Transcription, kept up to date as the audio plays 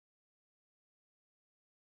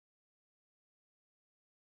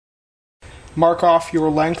Mark off your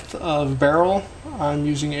length of barrel. I'm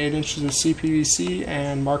using 8 inches of CPVC,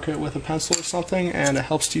 and mark it with a pencil or something, and it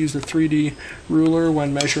helps to use the 3D ruler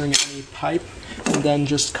when measuring any pipe, and then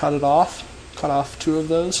just cut it off. Cut off 2 of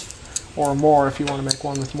those, or more if you want to make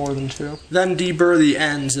one with more than 2. Then deburr the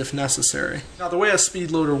ends if necessary. Now the way a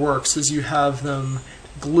speed loader works is you have them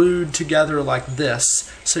glued together like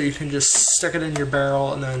this, so you can just stick it in your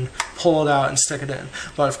barrel and then pull it out and stick it in.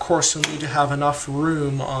 But of course you'll need to have enough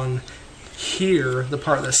room on here, the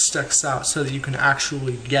part that sticks out, so that you can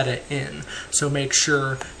actually get it in. So make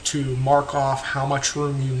sure to mark off how much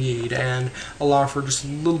room you need and allow for just a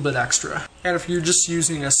little bit extra. And if you're just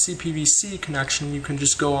using a CPVC connection, you can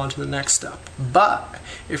just go on to the next step. But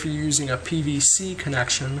if you're using a PVC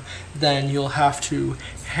connection, then you'll have to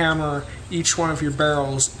hammer each one of your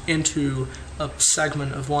barrels into a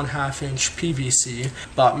segment of 1/2 inch PVC,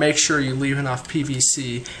 but make sure you leave enough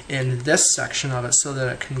PVC in this section of it so that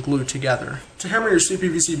it can glue together. To hammer your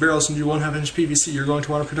CPVC barrels into 1/2 inch PVC, you're going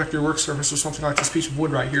to want to protect your work surface with something like this piece of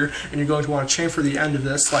wood right here, and you're going to want to chamfer the end of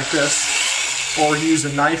this like this, or use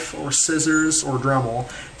a knife or scissors or Dremel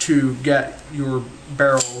to get your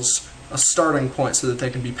barrels a starting point so that they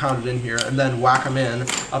can be pounded in here, and then whack them in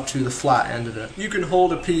up to the flat end of it. You can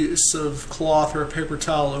hold a piece of cloth or a paper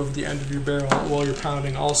towel over the end of your barrel while you're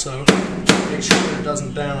pounding also, to make sure that it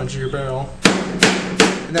doesn't damage your barrel.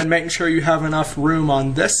 And then making sure you have enough room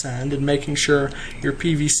on this end, and making sure your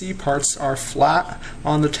PVC parts are flat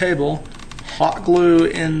on the table, hot glue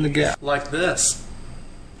in the gap, like this.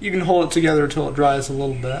 You can hold it together until it dries a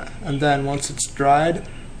little bit, and then once it's dried,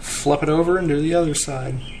 flip it over and do the other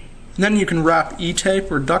side. And then you can wrap E-tape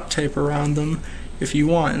or duct tape around them if you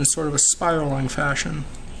want, in sort of a spiraling fashion.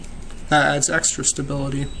 That adds extra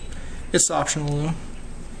stability. It's optional though.